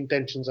the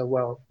intentions are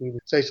well.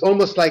 So it's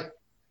almost like,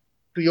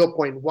 to your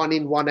point, one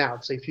in, one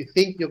out. So if you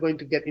think you're going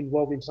to get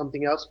involved in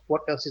something else,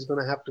 what else is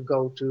going to have to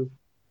go to?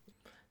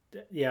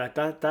 Yeah,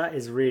 that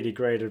is really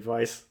great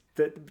advice.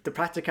 The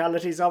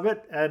practicalities of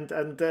it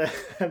and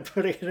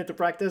putting it into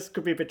practice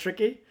could be a bit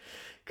tricky,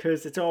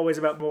 because it's always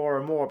about more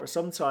and more, but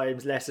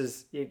sometimes less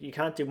is, you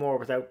can't do more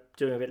without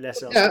doing a bit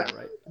less elsewhere,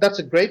 right? That's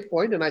a great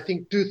point. And I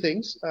think two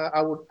things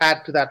I would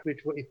add to that, which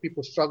if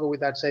people struggle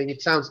with that, saying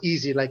it sounds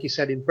easy, like you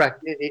said,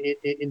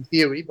 in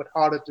theory, but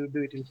harder to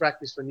do it in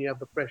practice when you have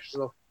the pressures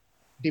of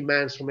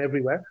demands from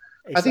everywhere.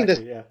 I think there's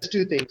Exactly, yeah.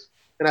 two things.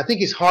 And I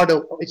think it's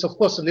harder. It's, of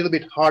course, a little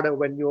bit harder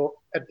when you're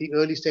at the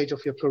early stage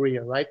of your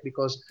career, right?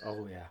 Because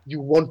Oh, yeah. you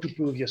want to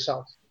prove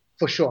yourself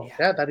for sure. Yeah.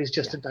 Yeah, that is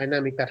just Yeah. a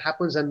dynamic that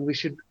happens, and we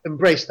should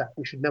embrace that.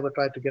 We should never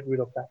try to get rid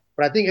of that.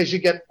 But I think as you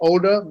get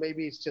older,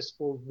 maybe it's just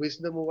for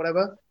wisdom or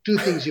whatever. Two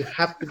things you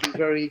have to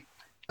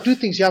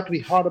be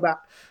hard about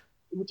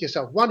with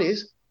yourself. One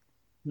is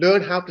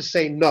learn how to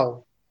say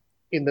no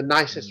in the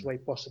nicest way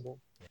possible,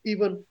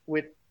 even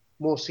with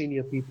more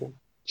senior people.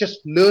 Just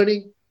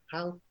learning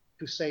how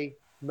to say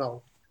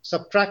no.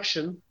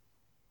 Subtraction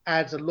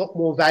adds a lot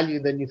more value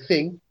than you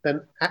think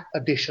than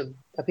addition.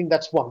 I think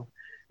that's one.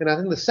 And I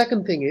think the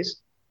second thing is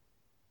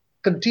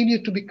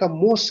continue to become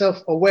more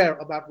self-aware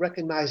about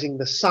recognizing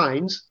the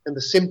signs and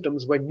the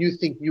symptoms when you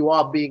think you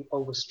are being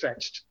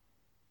overstretched.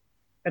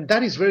 And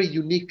that is very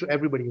unique to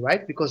everybody,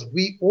 right? Because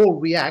we all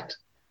react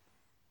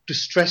to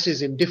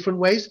stresses in different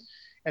ways,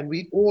 and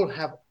we all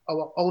have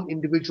our own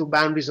individual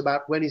boundaries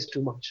about when is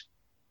too much.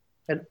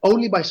 And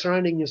only by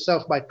surrounding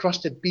yourself by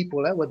trusted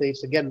people, whether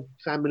it's, again,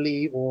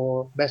 family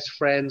or best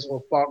friends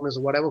or partners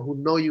or whatever, who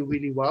know you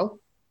really well,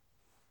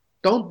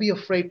 don't be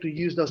afraid to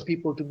use those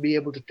people to be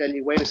able to tell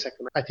you, wait a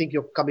second, I think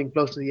you're coming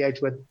close to the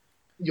age where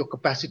your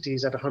capacity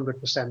is at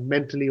 100%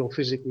 mentally or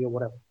physically or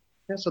whatever.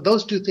 Yeah, so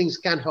those two things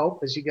can help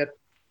as you get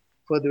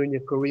further in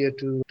your career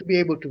to be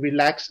able to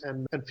relax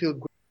and feel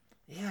good.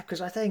 Yeah,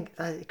 because I think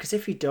because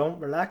if you don't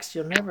relax,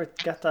 you'll never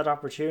get that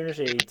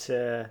opportunity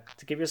to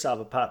give yourself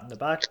a pat on the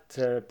back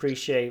to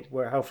appreciate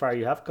how far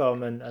you have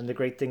come and the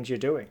great things you're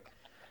doing,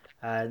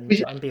 and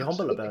be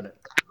humble about Absolutely. it.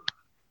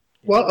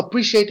 You Well, know.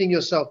 appreciating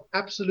yourself,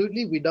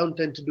 absolutely. We don't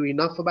tend to do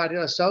enough about it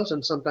ourselves,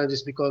 and sometimes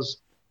it's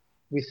because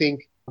we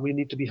think we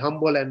need to be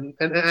humble. And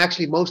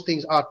actually, most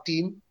things are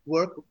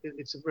teamwork.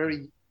 It's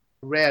very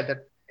rare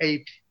that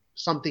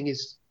something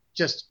is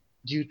just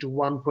due to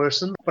one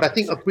person. But I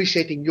think Exactly.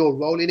 appreciating your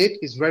role in it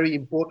is very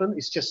important.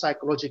 It's just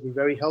psychologically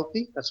very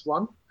healthy. That's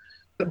one.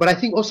 But I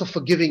think also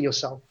forgiving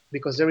yourself,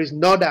 because there is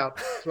no doubt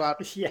throughout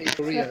Yeah. a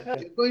career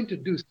that you're going to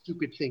do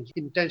stupid things,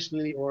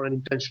 intentionally or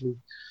unintentionally.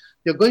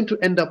 You're going to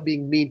end up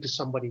being mean to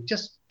somebody,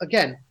 just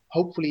again,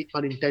 hopefully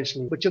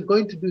unintentionally, but you're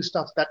going to do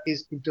stuff that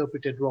is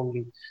interpreted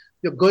wrongly.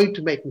 You're going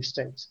to make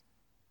mistakes,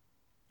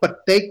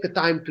 but take the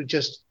time to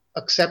just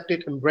accept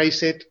it,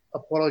 embrace it,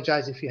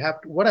 apologize if you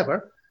have to,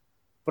 whatever,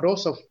 but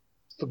also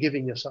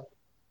forgiving yourself.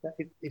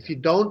 If you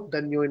don't,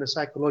 then you're in a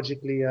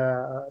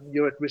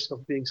you're at risk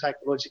of being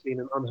psychologically in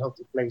an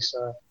unhealthy place.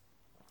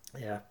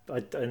 Yeah,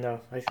 I know.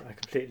 I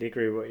completely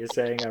agree with what you're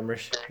saying,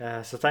 Amrish.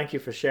 So thank you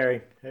for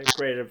sharing.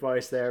 Great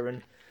advice there.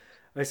 And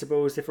I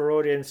suppose if our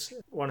audience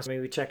wants to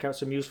maybe check out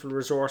some useful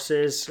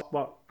resources,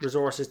 what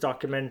resources,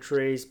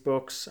 documentaries,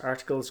 books,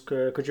 articles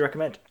could you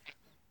recommend?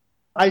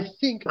 I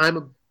think I'm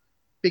a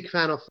big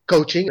fan of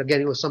coaching.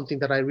 Again, it was something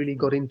that I really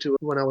got into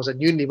when I was at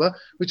Unilever,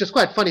 which is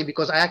quite funny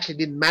because I actually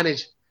didn't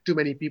manage too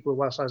many people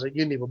whilst I was at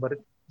Unilever, but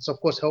it's of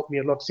course helped me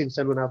a lot since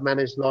then when I've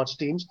managed large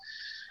teams.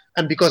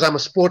 And because I'm a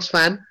sports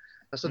fan,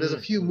 so there's a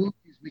few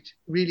movies which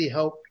really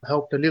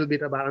helped a little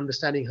bit about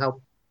understanding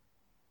how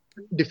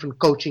different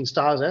coaching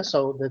styles are.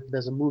 So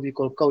there's a movie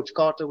called Coach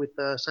Carter with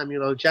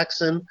Samuel L.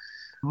 Jackson.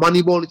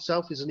 Moneyball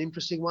itself is an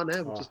interesting one, which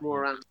Oh, is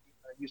more yeah. around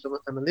use of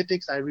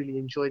analytics. I really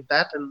enjoyed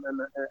that and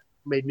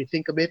made me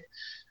think a bit.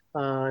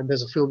 And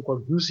there's a film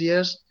called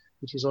Hoosiers,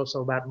 which is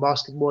also about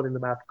basketball and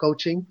about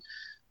coaching.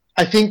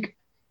 I think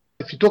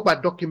if you talk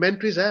about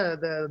documentaries,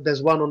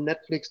 there's one on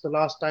Netflix the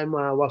last time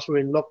whilst we were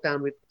in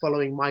lockdown with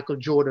following Michael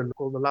Jordan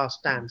called The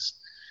Last Dance.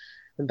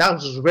 And that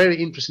was a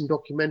very interesting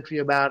documentary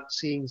about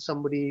seeing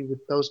somebody with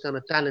those kind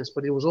of talents,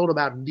 but it was all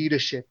about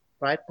leadership,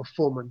 right?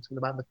 Performance and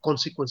about the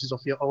consequences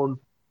of your own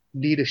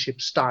leadership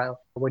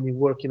style when you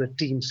work in a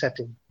team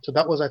setting. So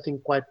that was, I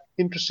think, quite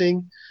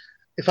interesting.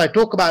 If I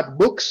talk about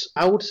books,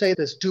 I would say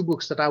there's two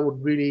books that I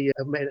would really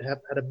have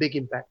had a big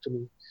impact to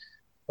me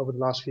over the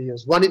last few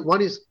years.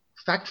 One is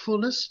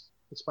Factfulness.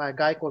 It's by a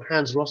guy called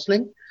Hans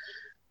Rosling.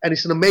 And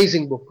it's an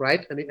amazing book,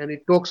 right? And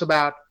it talks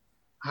about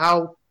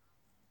how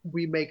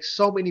we make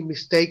so many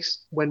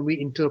mistakes when we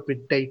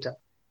interpret data.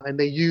 And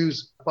they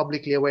use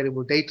publicly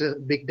available data,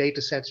 big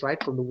data sets,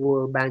 right, from the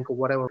World Bank or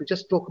whatever, to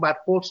just talk about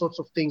all sorts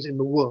of things in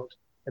the world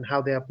and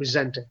how they are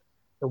presented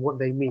and what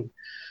they mean.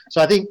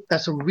 So I think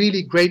that's a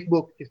really great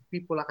book if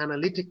people are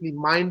analytically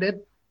minded,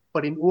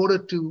 but in order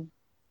to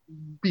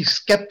be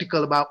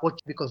skeptical about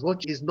because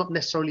what is not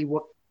necessarily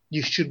what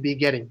you should be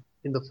getting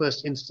in the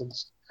first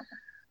instance.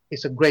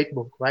 It's a great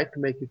book, right, to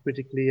make you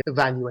critically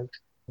evaluate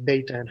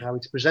data and how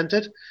it's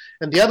presented.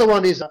 And the other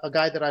one is a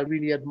guy that I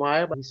really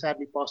admire, but he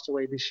sadly passed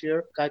away this year,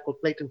 a guy called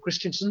Clayton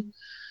Christensen.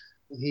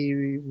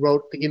 He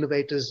wrote The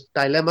Innovator's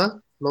Dilemma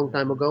a long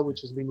time ago,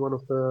 which has been one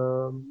of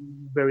the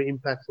very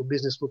impactful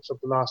business books of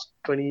the last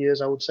 20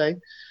 years, I would say.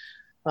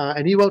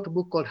 And he wrote a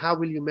book called How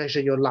Will You Measure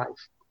Your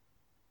Life?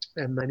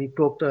 And then he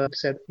talked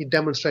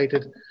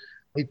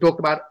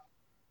about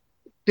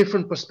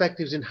different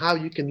perspectives in how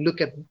you can look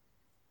at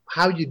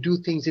how you do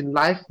things in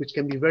life, which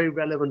can be very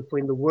relevant for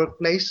in the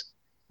workplace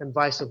and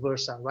vice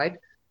versa, right?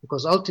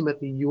 Because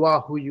ultimately you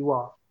are who you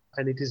are.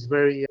 And it is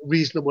very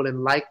reasonable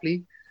and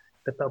likely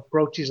that the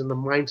approaches and the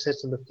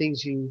mindsets and the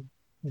things you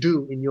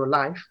do in your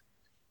life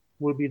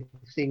will be the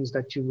things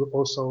that you will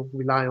also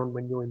rely on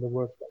when you're in the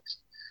workplace.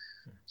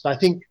 So I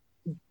think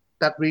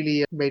that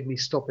really made me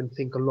stop and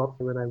think a lot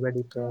when I read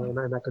it, and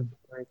I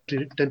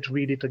tend to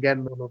read it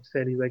again on a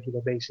fairly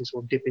regular basis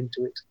or dip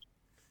into it.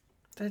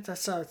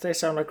 They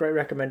sound like great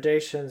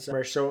recommendations.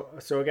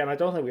 So again, I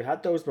don't think we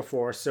had those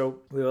before, so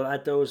we will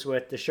add those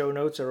with the show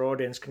notes. Our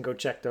audience can go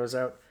check those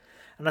out.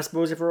 And I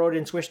suppose if our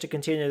audience wish to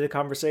continue the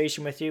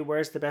conversation with you,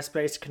 where's the best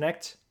place to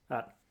connect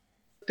at?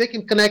 They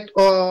can connect,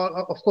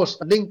 of course,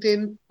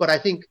 LinkedIn, but I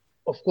think,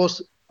 of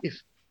course,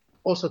 if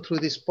also through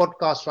this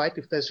podcast, right,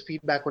 if there's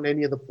feedback on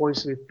any of the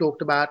points we've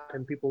talked about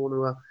and people want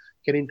to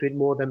get into it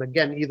more, then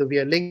again, either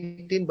via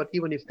LinkedIn, but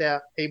even if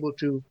they're able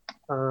to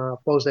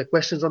pose their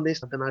questions on this,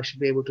 then I should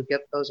be able to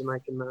get those and I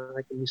can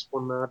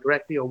respond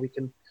directly, or we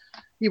can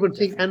even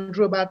think,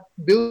 Andrew, about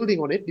building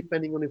on it,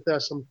 depending on if there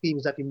are some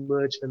themes that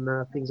emerge and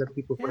things that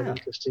people find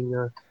interesting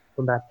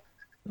on that.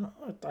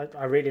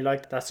 I really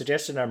like that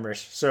suggestion,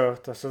 Amrish. So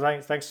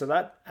thanks for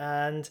that.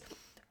 And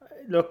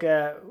look,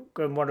 I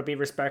want to be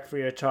respectful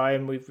of your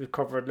time. We've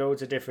covered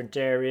loads of different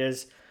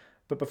areas.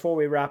 But before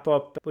we wrap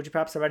up, would you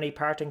perhaps have any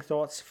parting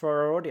thoughts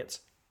for our audience?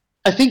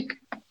 I think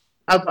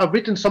I've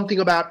written something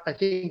about, I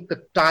think,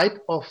 the type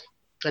of,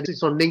 and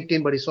it's on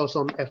LinkedIn, but it's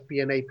also on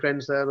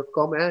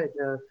fpnatrends.com,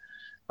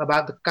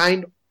 about the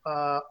kind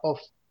of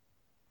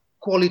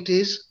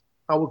qualities,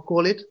 I would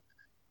call it,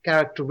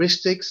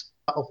 characteristics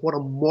of what a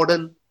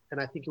modern, and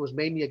I think it was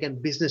mainly,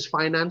 again, business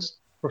finance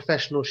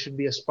professionals should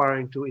be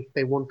aspiring to if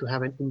they want to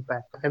have an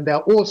impact. And they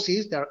are all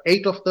C's. There are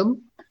 8 of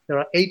them. There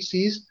are 8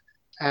 C's.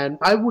 And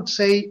I would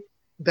say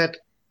that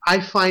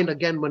I find,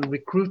 again, when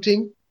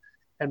recruiting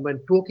and when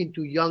talking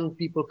to young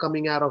people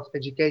coming out of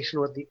education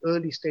or at the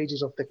early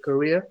stages of their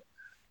career,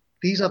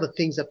 these are the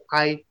things that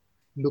I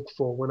look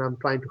for when I'm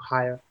trying to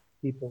hire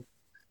people.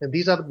 And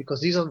because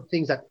these are the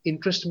things that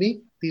interest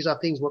me. These are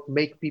things what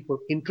make people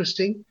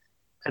interesting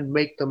and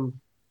make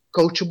them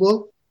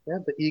coachable,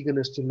 the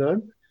eagerness to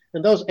learn.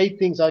 And those 8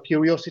 things are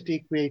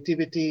curiosity,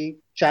 creativity,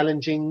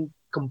 challenging,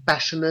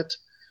 compassionate,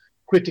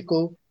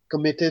 critical,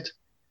 committed,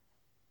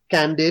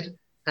 candid,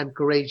 and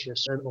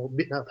courageous, or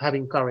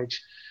having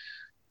courage.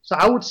 So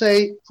I would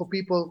say for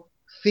people,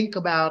 think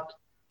about,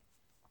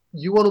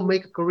 you want to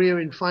make a career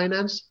in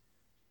finance,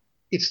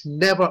 it's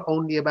never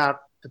only about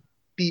the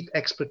deep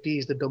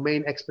expertise, the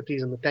domain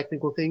expertise and the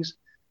technical things.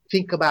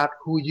 Think about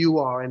who you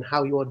are and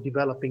how you are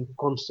developing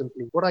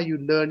constantly. What are you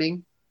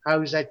learning?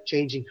 How is that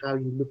changing how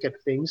you look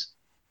at things,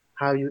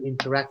 how you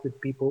interact with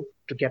people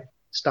to get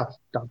stuff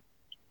done?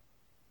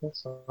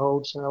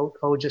 So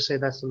I would just say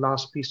that's the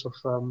last piece of...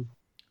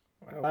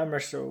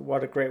 So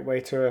what a great way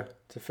to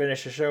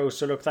finish the show.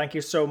 So look, thank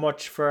you so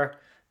much for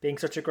being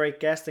such a great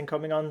guest and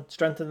coming on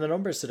Strengthen the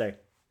Numbers today.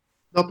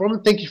 No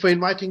problem. Thank you for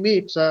inviting me.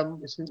 It's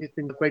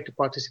been great to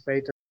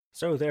participate.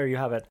 So there you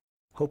have it.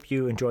 Hope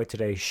you enjoyed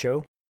today's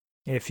show.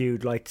 If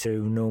you'd like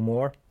to know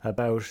more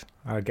about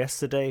our guests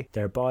today,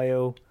 their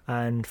bio,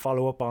 and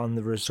follow up on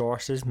the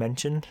resources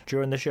mentioned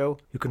during the show,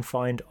 you can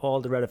find all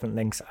the relevant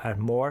links and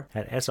more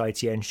at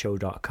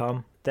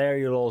sitnshow.com. There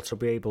you'll also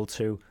be able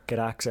to get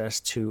access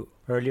to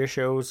earlier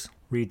shows,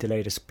 read the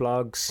latest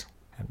blogs.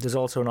 There's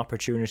also an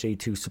opportunity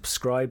to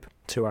subscribe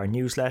to our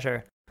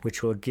newsletter,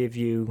 which will give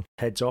you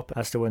heads up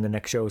as to when the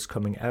next show is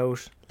coming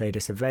out,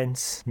 latest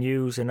events,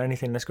 news, and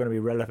anything that's going to be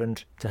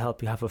relevant to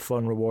help you have a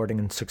fun, rewarding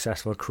and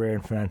successful career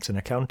in finance and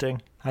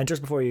accounting. And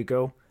just before you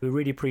go, we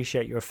really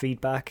appreciate your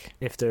feedback.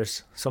 If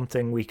there's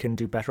something we can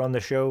do better on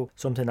the show,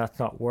 something that's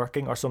not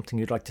working, or something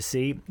you'd like to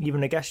see,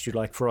 even a guest you'd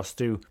like for us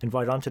to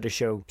invite onto the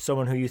show,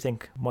 someone who you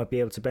think might be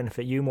able to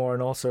benefit you more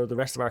and also the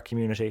rest of our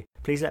community,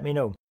 please let me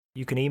know.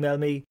 You can email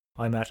me.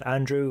 I'm at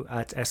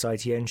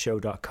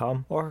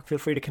andrew@sitnshow.com, or feel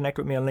free to connect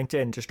with me on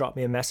LinkedIn. Just drop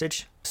me a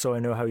message so I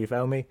know how you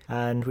found me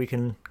and we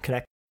can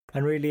connect.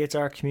 And really, it's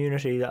our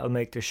community that'll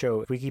make the show.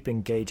 If we keep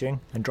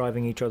engaging and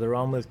driving each other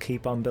on, we'll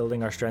keep on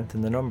building our strength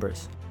in the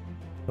numbers.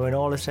 When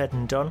all is said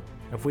and done,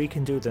 if we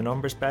can do the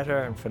numbers better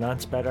and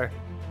finance better,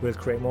 we'll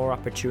create more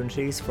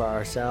opportunities for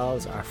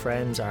ourselves, our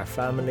friends, our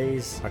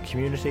families, our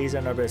communities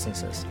and our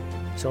businesses.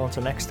 So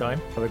until next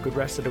time, have a good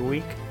rest of the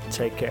week,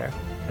 take care,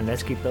 and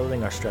let's keep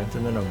building our strength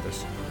in the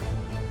numbers.